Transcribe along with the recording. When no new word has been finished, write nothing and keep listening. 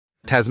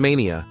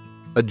Tasmania,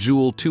 a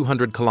jewel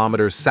 200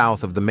 kilometers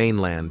south of the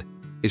mainland,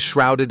 is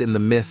shrouded in the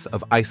myth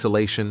of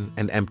isolation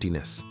and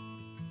emptiness.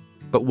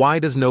 But why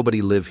does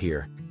nobody live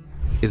here?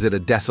 Is it a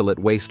desolate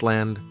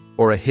wasteland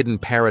or a hidden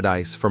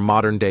paradise for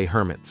modern-day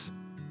hermits?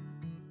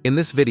 In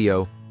this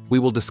video, we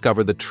will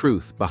discover the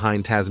truth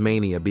behind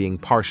Tasmania being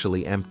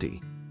partially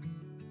empty.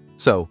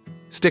 So,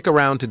 stick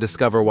around to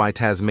discover why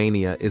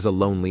Tasmania is a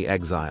lonely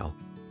exile.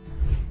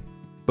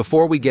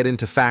 Before we get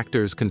into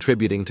factors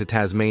contributing to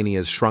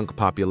Tasmania's shrunk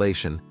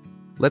population,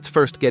 let's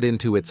first get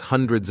into its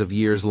hundreds of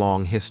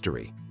years-long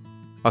history.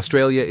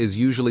 Australia is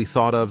usually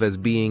thought of as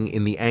being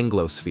in the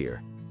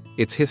Anglosphere.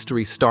 Its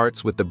history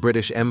starts with the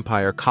British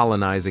Empire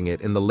colonizing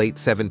it in the late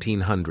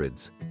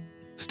 1700s.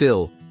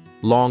 Still,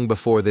 long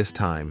before this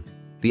time,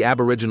 the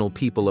Aboriginal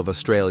people of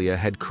Australia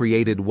had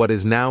created what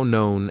is now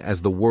known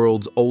as the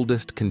world's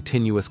oldest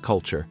continuous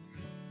culture.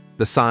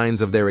 The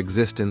signs of their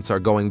existence are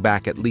going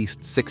back at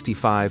least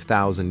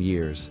 65,000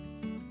 years.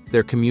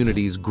 Their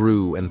communities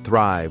grew and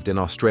thrived in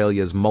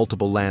Australia's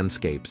multiple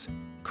landscapes,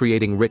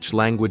 creating rich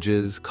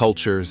languages,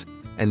 cultures,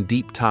 and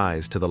deep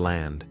ties to the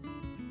land.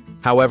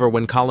 However,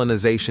 when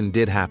colonization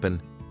did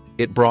happen,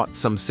 it brought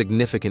some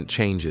significant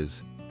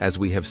changes, as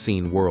we have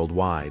seen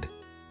worldwide.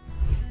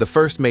 The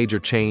first major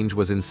change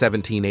was in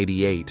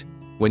 1788,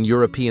 when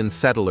European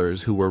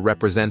settlers who were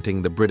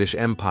representing the British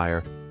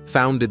Empire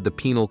founded the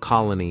penal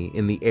colony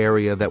in the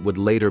area that would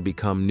later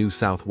become New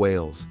South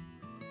Wales.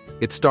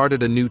 It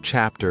started a new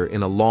chapter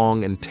in a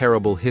long and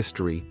terrible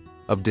history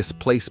of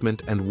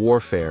displacement and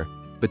warfare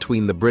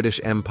between the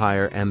British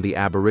Empire and the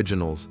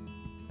Aboriginals,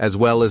 as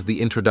well as the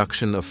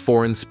introduction of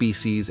foreign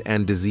species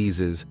and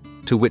diseases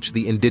to which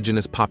the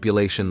indigenous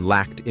population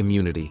lacked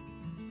immunity.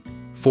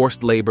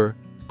 Forced labor,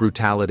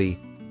 brutality,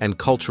 and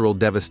cultural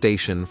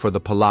devastation for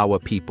the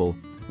Palawa people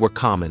were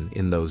common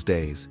in those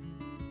days.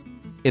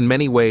 In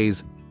many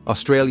ways,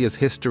 Australia's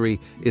history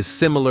is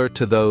similar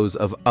to those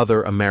of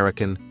other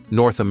American,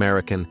 North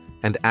American,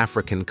 and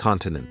African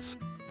continents.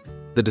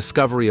 The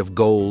discovery of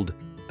gold,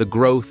 the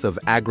growth of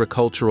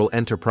agricultural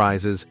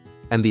enterprises,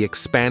 and the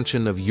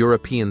expansion of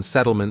European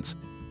settlements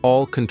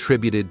all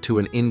contributed to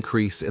an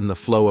increase in the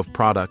flow of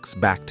products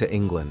back to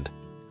England.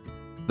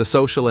 The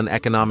social and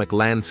economic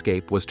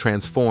landscape was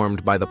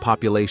transformed by the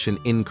population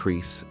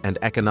increase and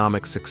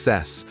economic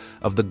success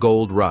of the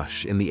gold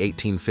rush in the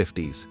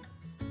 1850s.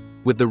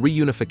 With the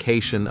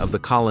reunification of the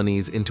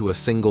colonies into a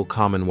single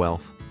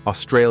Commonwealth,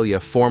 Australia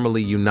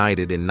formally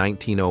united in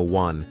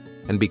 1901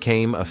 and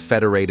became a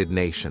federated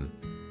nation.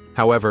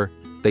 However,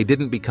 they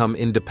didn't become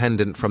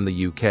independent from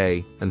the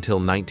UK until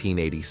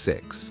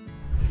 1986.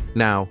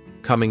 Now,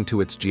 coming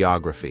to its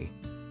geography.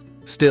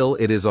 Still,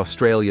 it is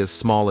Australia's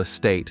smallest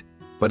state,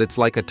 but it's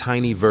like a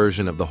tiny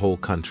version of the whole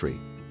country,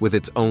 with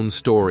its own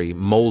story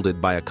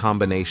molded by a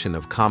combination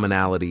of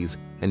commonalities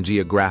and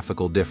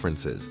geographical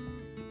differences.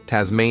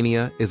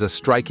 Tasmania is a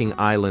striking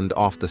island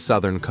off the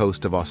southern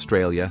coast of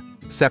Australia,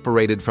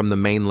 separated from the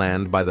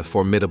mainland by the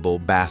formidable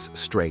Bass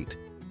Strait.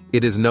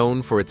 It is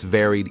known for its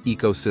varied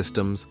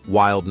ecosystems,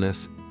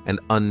 wildness, and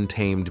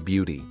untamed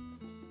beauty.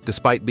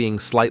 Despite being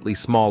slightly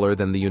smaller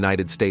than the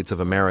United States of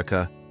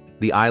America,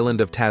 the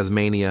island of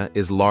Tasmania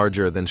is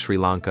larger than Sri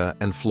Lanka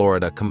and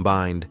Florida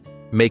combined,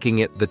 making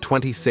it the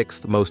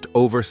 26th most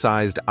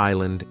oversized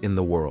island in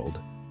the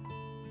world.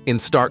 In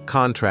stark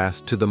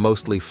contrast to the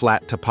mostly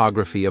flat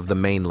topography of the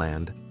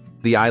mainland,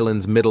 the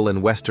island's middle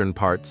and western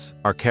parts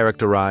are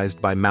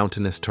characterized by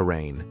mountainous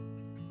terrain.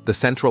 The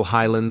Central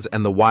Highlands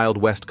and the Wild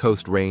West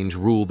Coast Range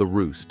rule the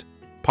roost,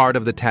 part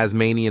of the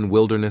Tasmanian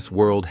Wilderness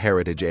World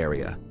Heritage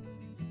Area.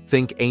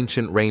 Think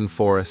ancient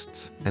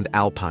rainforests and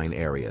alpine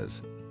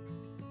areas.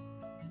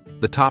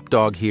 The top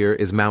dog here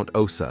is Mount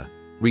Osa,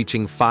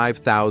 reaching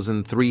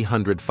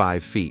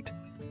 5,305 feet,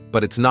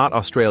 but it's not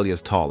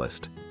Australia's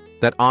tallest.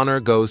 That honor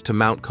goes to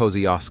Mount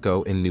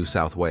Kosciuszko in New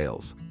South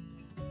Wales.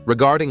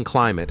 Regarding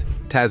climate,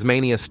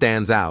 Tasmania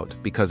stands out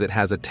because it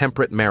has a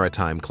temperate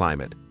maritime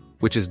climate,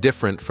 which is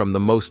different from the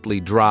mostly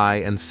dry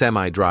and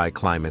semi-dry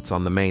climates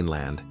on the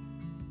mainland.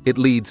 It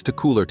leads to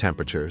cooler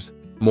temperatures,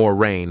 more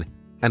rain,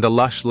 and a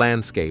lush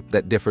landscape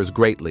that differs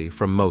greatly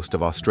from most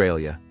of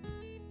Australia.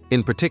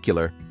 In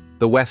particular,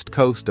 the west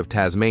coast of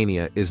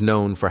Tasmania is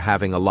known for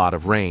having a lot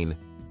of rain,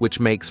 which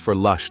makes for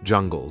lush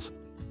jungles.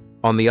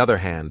 On the other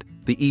hand,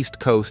 the east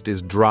coast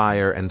is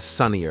drier and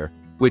sunnier,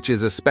 which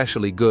is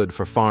especially good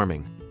for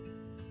farming.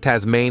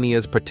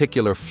 Tasmania's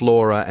particular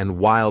flora and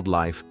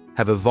wildlife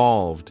have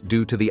evolved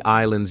due to the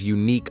island's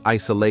unique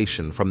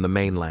isolation from the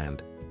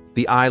mainland.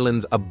 The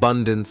island's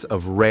abundance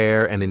of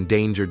rare and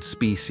endangered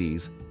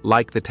species,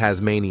 like the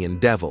Tasmanian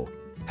devil,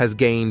 has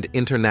gained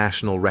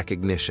international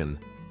recognition.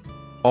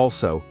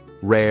 Also,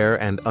 rare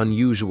and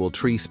unusual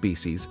tree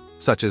species,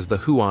 such as the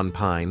Huon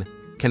pine,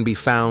 can be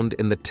found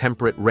in the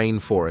temperate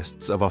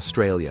rainforests of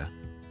Australia.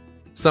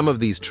 Some of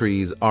these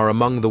trees are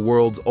among the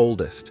world's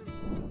oldest.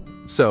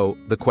 So,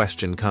 the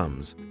question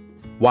comes,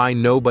 why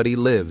nobody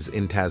lives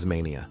in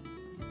Tasmania?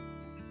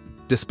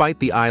 Despite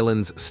the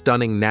island's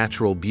stunning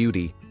natural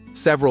beauty,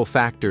 several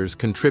factors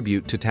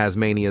contribute to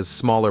Tasmania's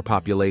smaller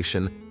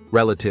population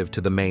relative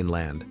to the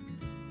mainland.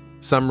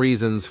 Some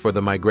reasons for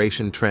the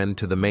migration trend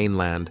to the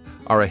mainland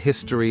are a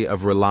history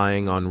of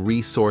relying on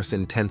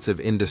resource-intensive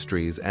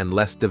industries and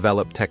less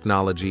developed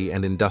technology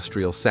and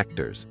industrial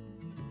sectors.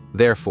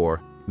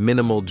 Therefore,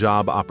 minimal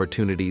job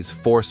opportunities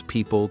force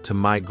people to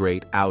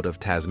migrate out of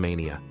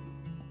Tasmania.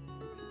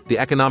 The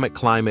economic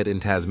climate in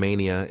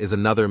Tasmania is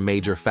another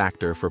major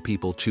factor for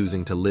people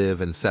choosing to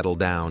live and settle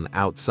down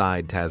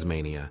outside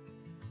Tasmania.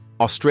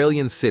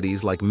 Australian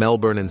cities like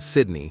Melbourne and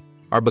Sydney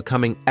are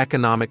becoming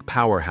economic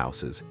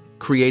powerhouses,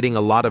 creating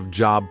a lot of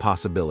job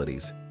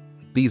possibilities.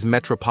 These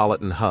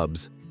metropolitan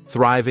hubs,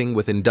 thriving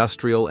with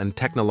industrial and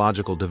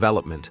technological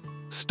development,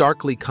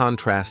 starkly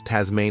contrast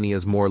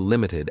Tasmania's more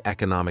limited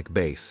economic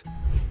base.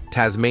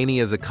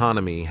 Tasmania's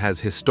economy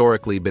has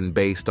historically been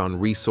based on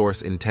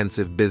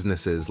resource-intensive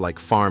businesses like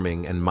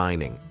farming and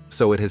mining,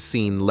 so it has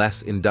seen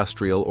less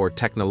industrial or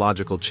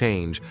technological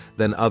change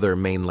than other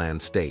mainland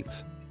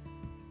states.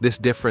 This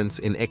difference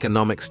in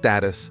economic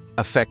status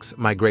affects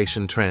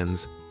migration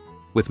trends,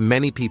 with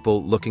many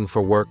people looking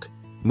for work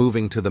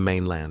moving to the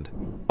mainland.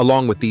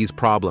 Along with these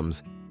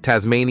problems,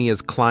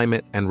 Tasmania's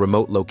climate and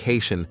remote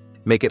location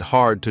make it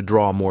hard to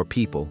draw more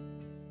people.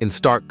 In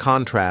stark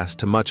contrast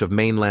to much of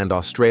mainland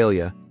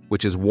Australia,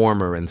 which is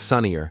warmer and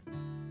sunnier,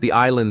 the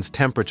island's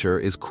temperature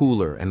is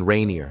cooler and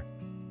rainier.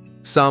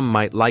 Some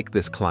might like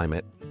this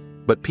climate,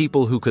 but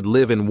people who could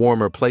live in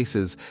warmer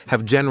places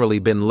have generally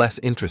been less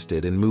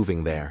interested in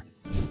moving there.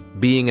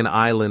 Being an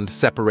island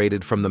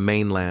separated from the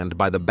mainland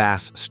by the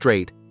Bass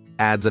Strait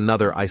adds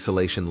another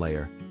isolation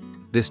layer.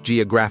 This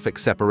geographic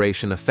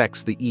separation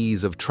affects the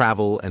ease of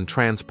travel and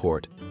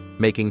transport,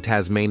 making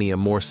Tasmania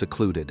more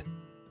secluded.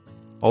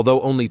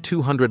 Although only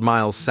 200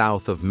 miles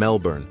south of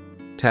Melbourne,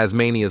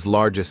 Tasmania's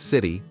largest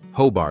city,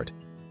 Hobart,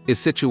 is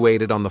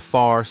situated on the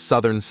far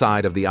southern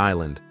side of the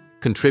island,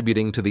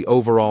 contributing to the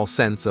overall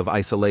sense of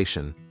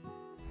isolation.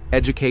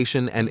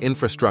 Education and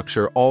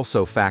infrastructure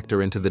also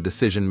factor into the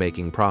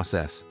decision-making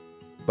process.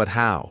 But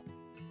how?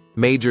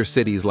 Major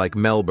cities like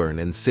Melbourne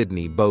and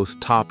Sydney boast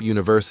top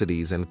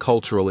universities and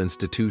cultural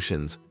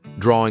institutions,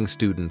 drawing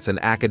students and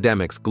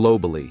academics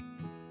globally.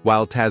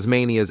 While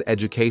Tasmania's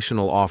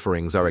educational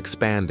offerings are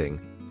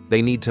expanding,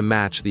 they need to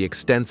match the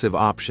extensive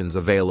options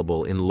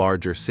available in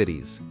larger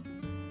cities.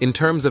 In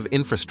terms of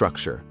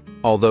infrastructure,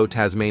 although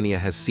Tasmania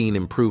has seen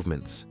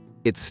improvements,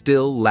 it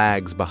still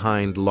lags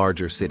behind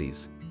larger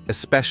cities,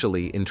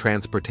 especially in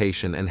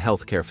transportation and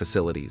healthcare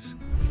facilities.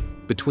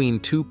 Between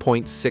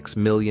 2.6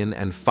 million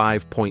and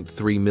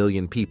 5.3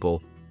 million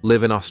people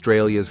live in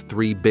Australia's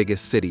three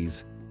biggest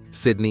cities,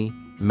 Sydney,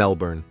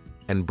 Melbourne,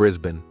 and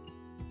Brisbane.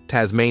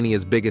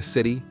 Tasmania's biggest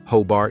city,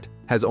 Hobart,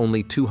 has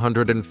only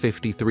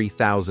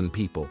 253,000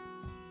 people.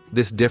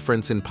 This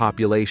difference in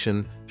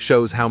population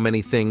shows how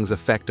many things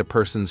affect a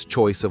person's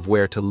choice of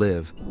where to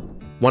live.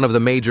 One of the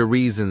major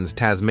reasons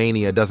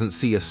Tasmania doesn't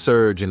see a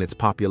surge in its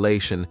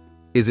population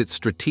is its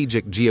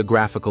strategic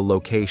geographical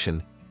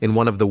location in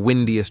one of the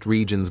windiest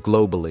regions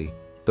globally,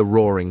 the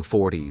Roaring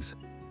Forties.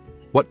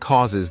 What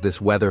causes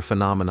this weather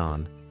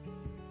phenomenon?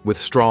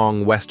 With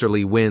strong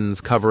westerly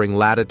winds covering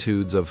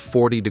latitudes of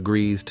 40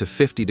 degrees to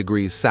 50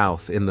 degrees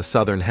south in the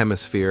southern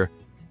hemisphere,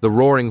 the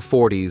Roaring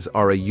Forties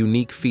are a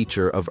unique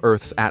feature of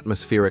Earth's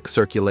atmospheric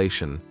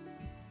circulation.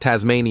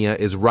 Tasmania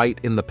is right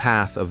in the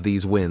path of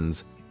these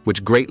winds,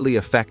 which greatly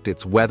affect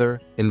its weather,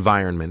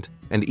 environment,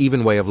 and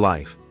even way of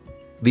life.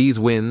 These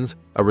winds,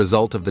 a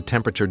result of the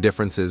temperature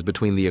differences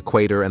between the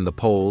equator and the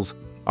poles,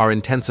 are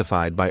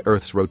intensified by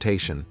Earth's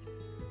rotation.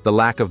 The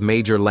lack of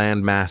major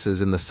land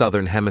masses in the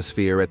southern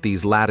hemisphere at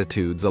these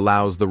latitudes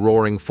allows the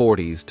Roaring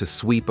Forties to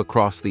sweep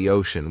across the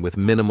ocean with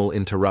minimal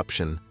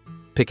interruption,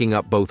 picking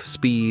up both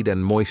speed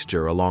and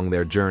moisture along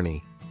their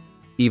journey.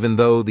 Even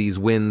though these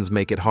winds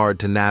make it hard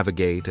to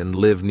navigate and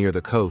live near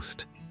the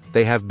coast,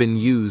 they have been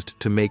used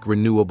to make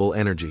renewable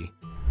energy.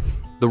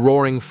 The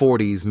Roaring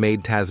Forties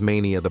made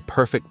Tasmania the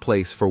perfect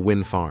place for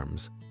wind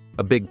farms,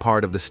 a big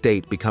part of the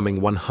state becoming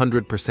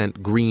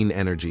 100% green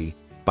energy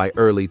by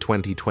early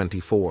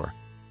 2024.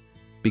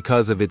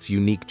 Because of its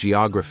unique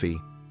geography,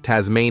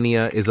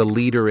 Tasmania is a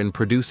leader in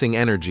producing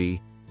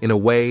energy in a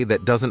way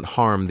that doesn't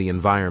harm the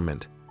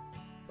environment.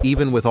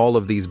 Even with all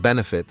of these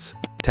benefits,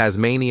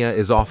 Tasmania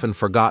is often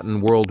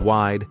forgotten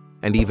worldwide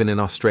and even in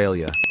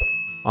Australia.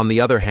 On the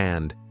other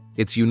hand,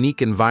 its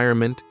unique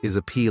environment is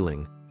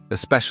appealing,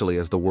 especially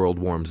as the world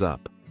warms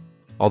up.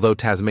 Although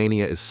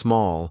Tasmania is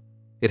small,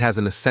 it has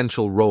an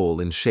essential role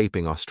in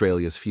shaping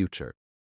Australia's future.